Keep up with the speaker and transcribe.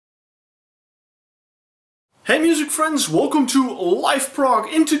Hey music friends, welcome to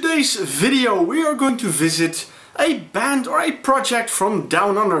liveprog. In today's video we are going to visit a band or a project from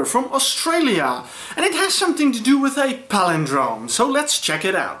down under, from Australia. And it has something to do with a palindrome, so let's check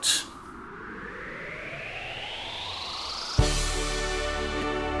it out.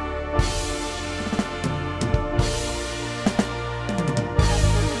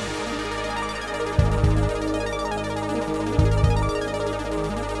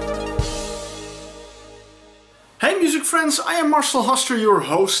 Hey music friends, I am Marcel Hoster, your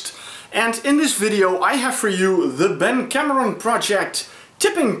host, and in this video I have for you the Ben Cameron project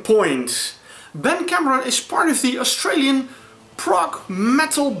Tipping Point. Ben Cameron is part of the Australian prog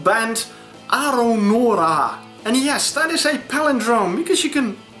metal band Aronora. And yes, that is a palindrome because you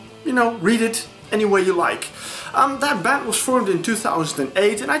can, read it any way you like. That band was formed in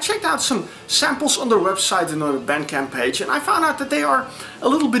 2008 and I checked out some samples on their website and on the Bandcamp page, and I found out that they are a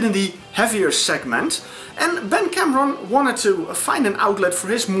little bit in the heavier segment. And Ben Cameron wanted to find an outlet for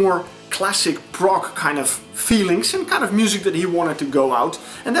his more classic prog kind of feelings and kind of music that he wanted to go out,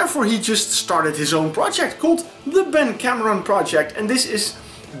 and therefore he just started his own project called the Ben Cameron Project, and this is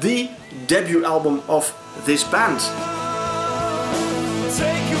the debut album of this band.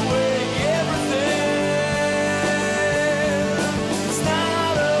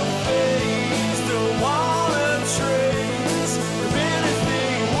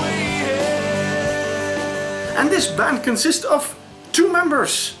 And this band consists of two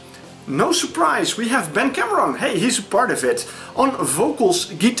members. No surprise, we have Ben Cameron. Hey, he's a part of it. On vocals,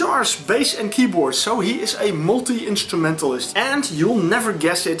 guitars, bass and keyboards. So he is a multi-instrumentalist. And you'll never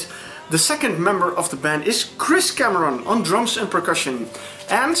guess it, the second member of the band is Chris Cameron on drums and percussion.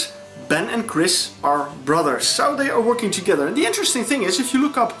 And Ben and Chris are brothers, so they are working together. And the interesting thing is, if you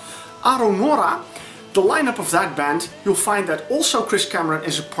look up Aronora, the lineup of that band, you'll find that also Chris Cameron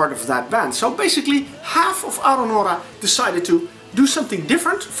is a part of that band. So basically half of Aronora decided to do something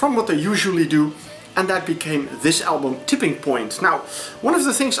different from what they usually do, and that became this album, Tipping Point. Now, one of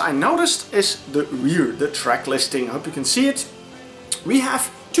the things I noticed is the track listing. I hope you can see it. We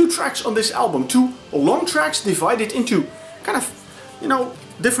have two tracks on this album, two long tracks divided into kind of,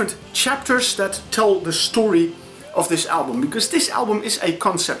 different chapters that tell the story of this album, because this album is a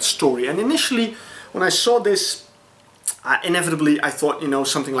concept story. And initially, when I saw this, inevitably I thought,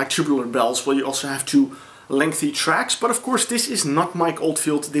 something like Tubular Bells, where you also have two lengthy tracks. But of course this is not Mike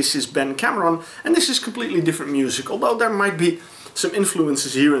Oldfield, this is Ben Cameron, and this is completely different music. Although there might be some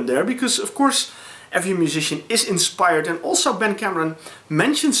influences here and there, because of course every musician is inspired. And also Ben Cameron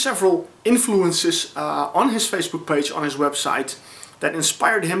mentioned several influences on his Facebook page, on his website, that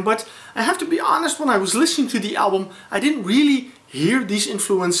inspired him. But I have to be honest, when I was listening to the album, I didn't really hear these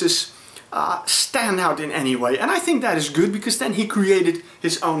influences stand out in any way, and I think that is good, because then he created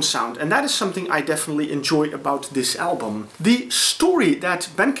his own sound, and that is something I definitely enjoy about this album. The story that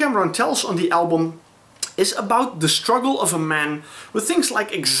Ben Cameron tells on the album is about the struggle of a man with things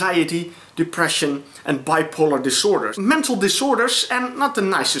like anxiety, depression and bipolar disorders. Mental disorders, and not the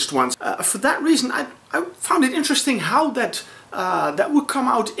nicest ones. For that reason I found it interesting how that would come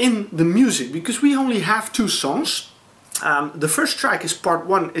out in the music, because we only have two songs. The first track is part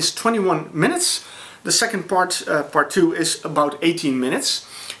 1, is 21 minutes. The second part, part 2, is about 18 minutes.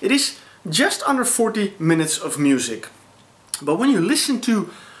 It is just under 40 minutes of music. But when you listen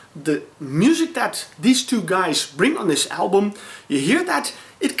to the music that these two guys bring on this album, you hear that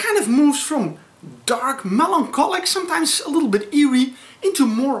it kind of moves from dark, melancholic, sometimes a little bit eerie, into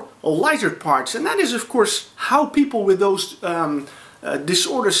more lighter parts. And that is of course how people with those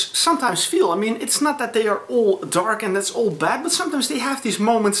disorders sometimes feel. I mean, it's not that they are all dark and that's all bad, but sometimes they have these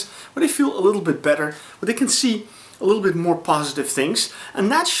moments where they feel a little bit better, where they can see a little bit more positive things,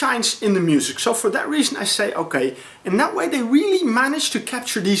 and that shines in the music. So for that reason I say, okay, in that way they really managed to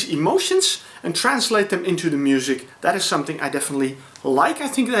capture these emotions and translate them into the music. That is something I definitely like. I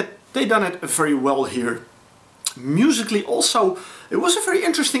think that they done it very well here. Musically also, it was a very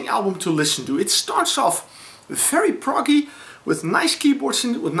interesting album to listen to. It starts off very proggy, with nice keyboards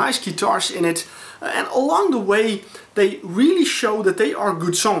in it, with nice guitars in it, and along the way they really show that they are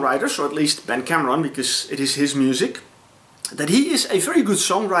good songwriters, or at least Ben Cameron, because it is his music, that he is a very good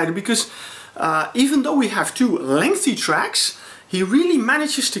songwriter, because even though we have two lengthy tracks, he really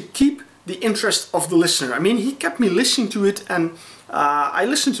manages to keep the interest of the listener. I mean, he kept me listening to it, and I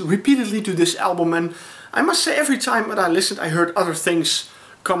listened repeatedly to this album, and I must say every time that I listened I heard other things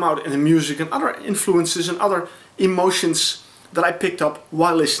come out in the music, and other influences and other emotions that I picked up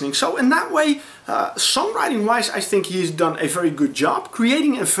while listening. So in that way, songwriting wise, I think he's done a very good job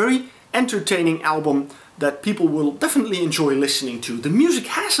creating a very entertaining album that people will definitely enjoy listening to. The music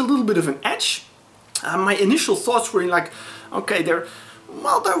has a little bit of an edge. my initial thoughts were like, okay, there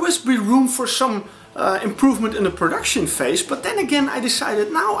must be room for some improvement in the production phase, but then again I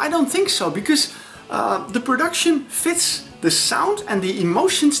decided, no, I don't think so, because the production fits the sound and the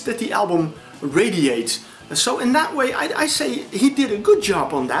emotions that the album radiates. So in that way I say he did a good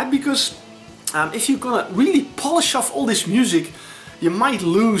job on that, because if you're gonna really polish off all this music, you might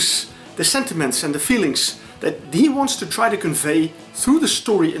lose the sentiments and the feelings that he wants to try to convey through the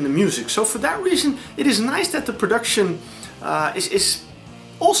story in the music. So for that reason, it is nice that the production is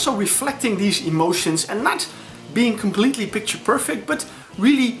also reflecting these emotions and not being completely picture perfect, but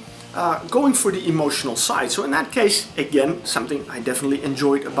really going for the emotional side. So in that case, again, something I definitely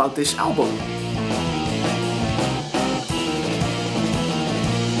enjoyed about this album.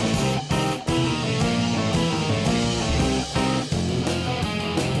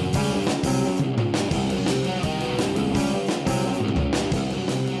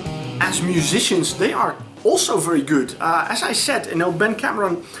 As musicians, they are also very good. As I said, Ben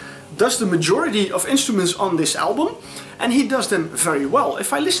Cameron does the majority of instruments on this album, and he does them very well.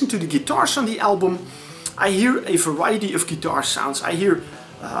 If I listen to the guitars on the album, I hear a variety of guitar sounds. I hear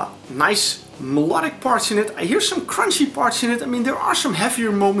nice melodic parts in it. I hear some crunchy parts in it. I mean, there are some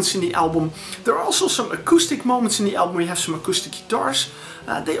heavier moments in the album. There are also some acoustic moments in the album. We have some acoustic guitars.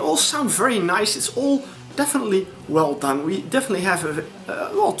 They all sound very nice. It's all definitely well done. We definitely have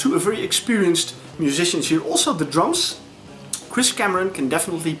two very experienced musicians here. Also the drums. Chris Cameron can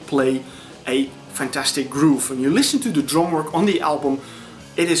definitely play a fantastic groove. When you listen to the drum work on the album,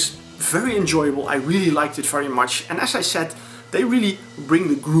 it is very enjoyable. I really liked it very much. And as I said, they really bring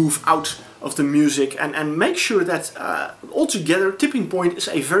the groove out of the music and make sure that altogether Tipping Point is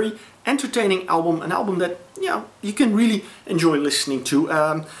a very entertaining album. An album that you can really enjoy listening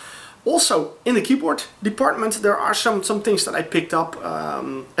to. Also, in the keyboard department, there are some things that I picked up,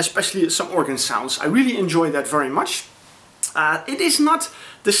 especially some organ sounds. I really enjoy that very much. It is not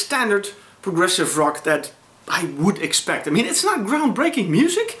the standard progressive rock that I would expect. I mean, it's not groundbreaking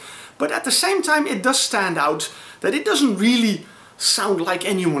music, but at the same time it does stand out that it doesn't really sound like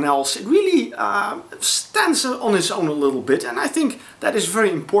anyone else. It really stands on its own a little bit, and I think that is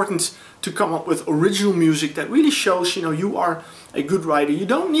very important to come up with original music that really shows, you are a good writer. You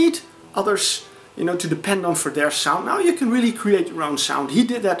don't need others, to depend on for their sound. Now you can really create your own sound. He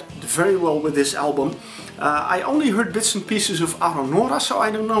did that very well with this album. I only heard bits and pieces of Aronora, so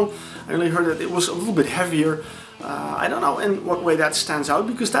I don't know. I only heard that it was a little bit heavier. I don't know in what way that stands out,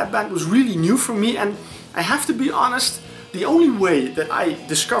 because that band was really new for me, and I have to be honest, the only way that I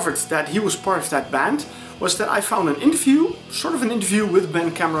discovered that he was part of that band was that I found an interview, sort of an interview with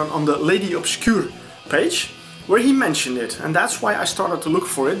Ben Cameron on the Lady Obscure page, where he mentioned it, and that's why I started to look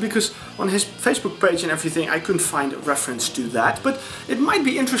for it, because on his Facebook page and everything I couldn't find a reference to that. But it might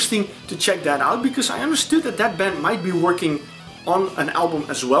be interesting to check that out, because I understood that that band might be working on an album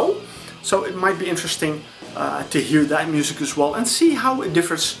as well, so it might be interesting to hear that music as well and see how it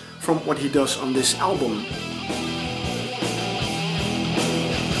differs from what he does on this album.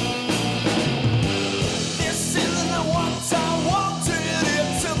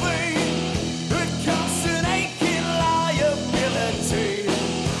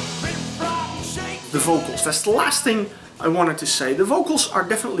 The vocals, that's the last thing I wanted to say. The vocals are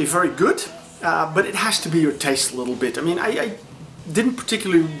definitely very good, but it has to be your taste a little bit. I mean, I didn't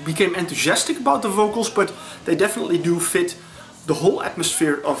particularly become enthusiastic about the vocals, but they definitely do fit the whole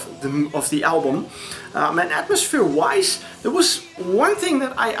atmosphere of the album. And atmosphere-wise, there was one thing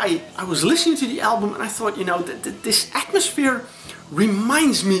that I was listening to the album and I thought, this atmosphere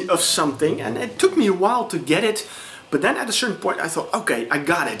reminds me of something, and it took me a while to get it, but then at a certain point I thought, okay, I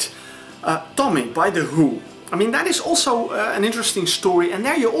got it. Tommy by The Who. I mean, that is also an interesting story, and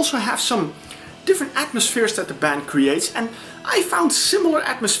there you also have some different atmospheres that the band creates, and I found similar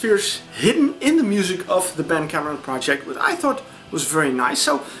atmospheres hidden in the music of the Ben Cameron project, which I thought was very nice.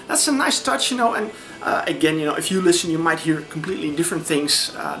 So that's a nice touch, and again, if you listen, you might hear completely different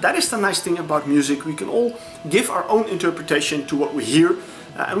things. That is the nice thing about music. We can all give our own interpretation to what we hear,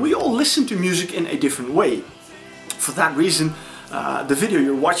 and we all listen to music in a different way. For that reason, the video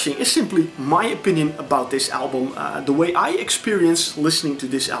you're watching is simply my opinion about this album, the way I experience listening to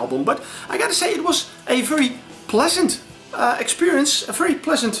this album. But I gotta say, it was a very pleasant experience, a very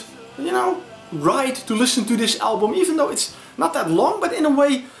pleasant, ride to listen to this album, even though it's not that long, but in a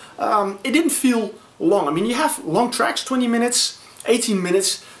way it didn't feel long. I mean, you have long tracks, 20 minutes, 18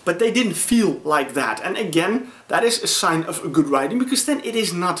 minutes, but they didn't feel like that. And again, that is a sign of a good writing, because then it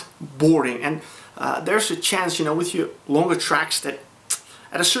is not boring. And there's a chance, with your longer tracks that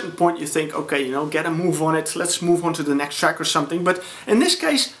at a certain point you think, okay, you know, get a move on it, let's move on to the next track or something. But in this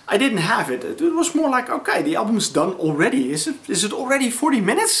case, I didn't have it. It was more like, okay, the album's done already. Is it already 40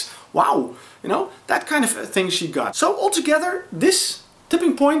 minutes? Wow, you know, that kind of thing she got. So altogether, this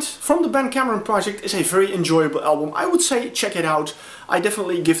Tipping Point from the Ben Cameron project is a very enjoyable album. I would say check it out. I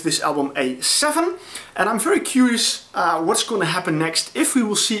definitely give this album a 7, and I'm very curious what's going to happen next, if we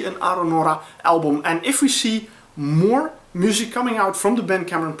will see an Aronora album and if we see more music coming out from the Ben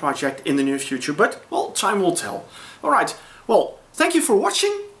Cameron project in the near future. But, well, time will tell. Alright, well, thank you for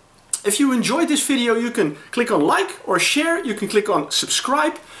watching. If you enjoyed this video, you can click on like or share, you can click on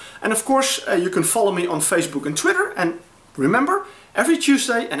subscribe, and of course you can follow me on Facebook and Twitter. And remember, every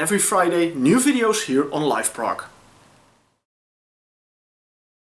Tuesday and every Friday, new videos here on liveprog.